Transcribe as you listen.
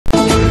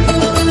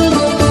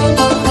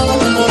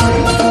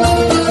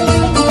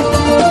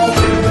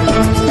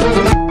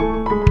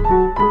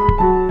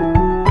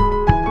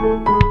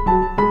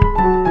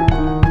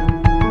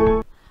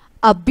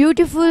A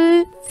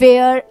beautiful,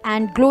 fair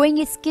and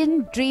glowing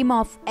skin dream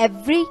of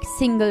every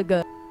single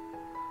girl.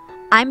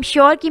 I am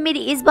sure कि मेरी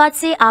इस बात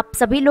से आप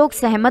सभी लोग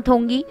सहमत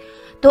होंगी।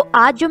 तो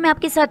आज जो मैं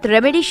आपके साथ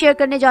रेमेडी शेयर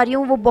करने जा रही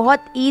हूँ वो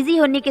बहुत इजी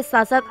होने के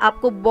साथ साथ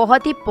आपको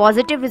बहुत ही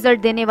पॉजिटिव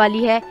रिजल्ट देने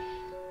वाली है।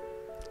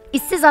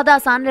 इससे ज़्यादा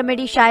आसान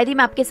रेमेडी शायद ही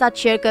मैं आपके साथ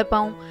शेयर कर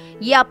पाऊँ।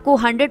 ये आपको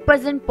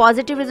 100%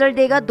 पॉजिटिव रिजल्ट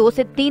देगा 2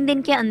 से 3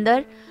 दिन के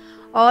अंदर।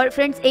 और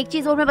फ्रेंड्स, एक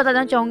चीज़ और मैं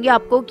बताना चाहूँगी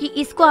आपको कि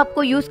इसको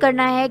आपको यूज़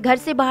करना है घर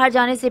से बाहर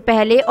जाने से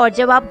पहले और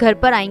जब आप घर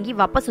पर आएंगी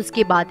वापस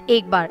उसके बाद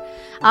एक बार।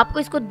 आपको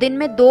इसको दिन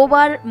में 2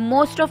 बार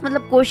मोस्ट ऑफ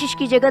कोशिश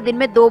कीजिएगा दिन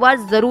में 2 बार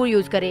ज़रूर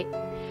यूज़ करें।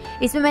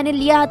 इसमें मैंने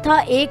लिया था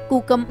एक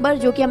कुकम्बर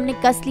जो कि हमने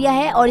कस लिया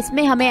है और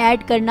इसमें हमें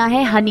ऐड करना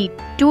है हनी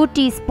 2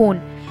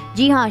 टीस्पून,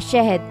 जी हाँ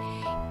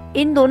शहद।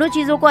 इन दोनों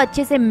चीज़ों को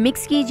अच्छे से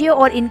मिक्स कीजिए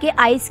और इनके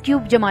आइस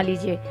क्यूब जमा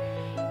लीजिए।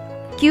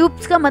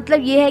 क्यूब्स का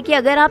मतलब ये है कि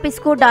अगर आप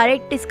इसको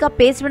डायरेक्ट इसका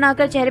पेस्ट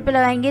बनाकर चेहरे पे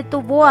लगाएंगे तो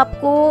वो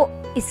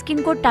आपको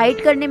स्किन को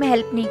टाइट करने में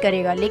हेल्प नहीं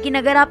करेगा, लेकिन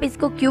अगर आप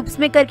इसको क्यूब्स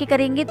में करके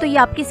करेंगे तो ये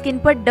आपकी स्किन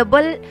पर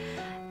डबल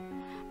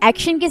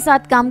एक्शन के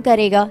साथ काम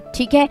करेगा।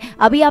 ठीक है,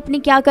 अभी आपने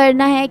क्या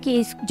करना है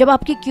कि जब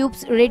आपके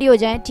क्यूब्स रेडी हो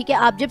जाएं, ठीक है,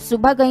 आप जब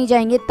सुबह कहीं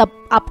जाएंगे तब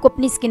आपको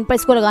अपनी स्किन पर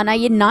इसको लगाना है।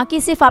 ये ना कि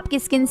सिर्फ आपकी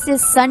स्किन से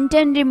सन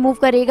टैन रिमूव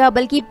करेगा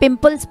बल्कि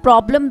पिंपल्स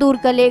प्रॉब्लम दूर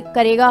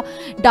करेगा,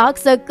 डार्क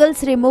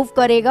सर्कल्स रिमूव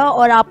करेगा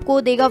और आपको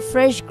देगा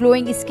फ्रेश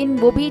ग्लोइंग स्किन,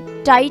 वो भी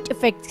टाइट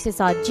इफेक्ट के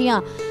साथ। जी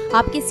हाँ,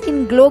 आपकी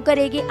स्किन ग्लो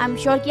करेगी। आई एम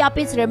श्योर कि आप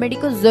इस रेमेडी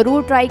को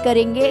ज़रूर ट्राई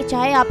करेंगे,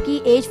 चाहे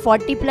आपकी एज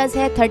 40+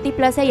 है,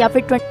 30+ है या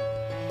फिर 20।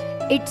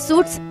 It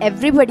suits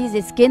everybody's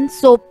skin,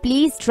 so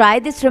please try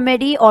this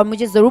remedy और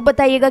मुझे ज़रूर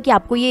बताइएगा कि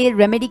आपको ये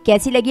रेमेडी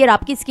कैसी लगी और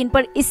आपकी स्किन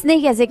पर इसने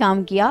कैसे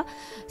काम किया।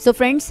 So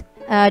friends,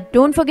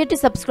 don't forget to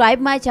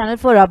subscribe my channel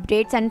for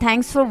updates and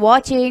thanks for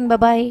watching. Bye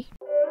bye.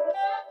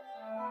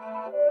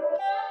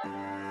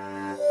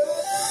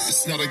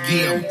 It's not a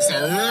game, it's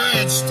a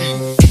rich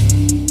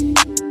thing.